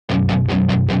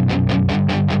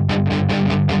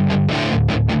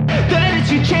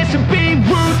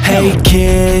Hey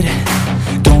kid,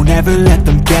 don't ever let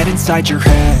them get inside your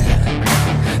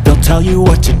head. They'll tell you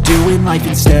what to do in life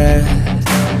instead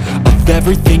of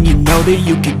everything you know that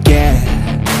you could get.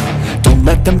 Don't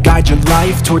let them guide your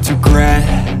life towards regret.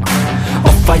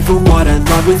 I'll fight for what I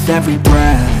love with every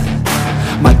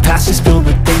breath. My past is filled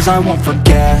with things I won't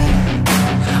forget.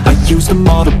 I use them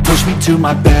all to push me to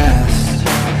my best.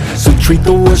 So treat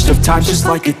the worst of times just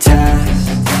like a test.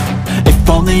 If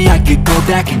only I could go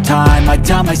back in time, I'd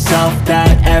tell myself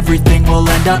that everything will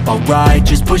end up alright.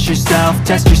 Just push yourself,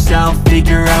 test yourself,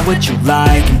 figure out what you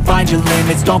like, and find your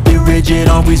limits, don't be rigid,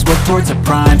 always work towards a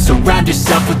prime. Surround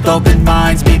yourself with open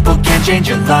minds, people can change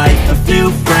your life. A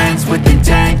few friends with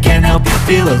intent can help you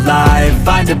feel alive.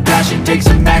 Find a passion, take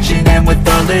some action, and with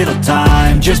a little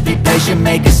time, just be patient,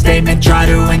 make a statement, try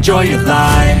to enjoy your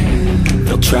life.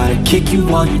 They'll try to kick you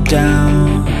while you're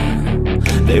down.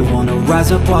 They wanna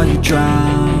rise up while you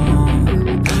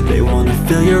drown. They wanna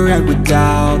fill your head with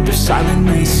doubt. They're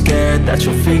silently scared that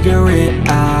you'll figure it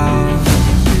out.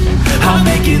 I'll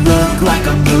make it look like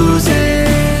I'm losing,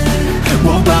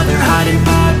 won't bother hiding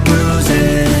my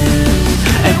bruises.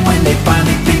 And when they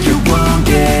finally think you're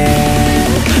wounded,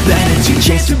 then it's your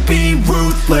chance to be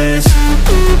ruthless.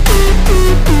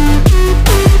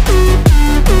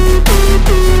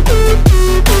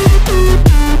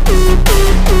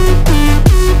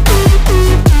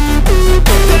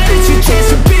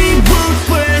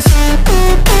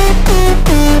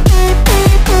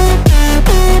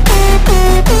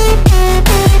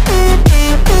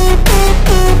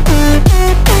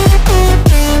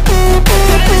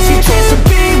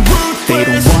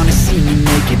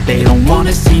 They don't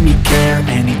wanna see me care.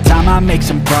 Anytime I make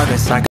some progress, I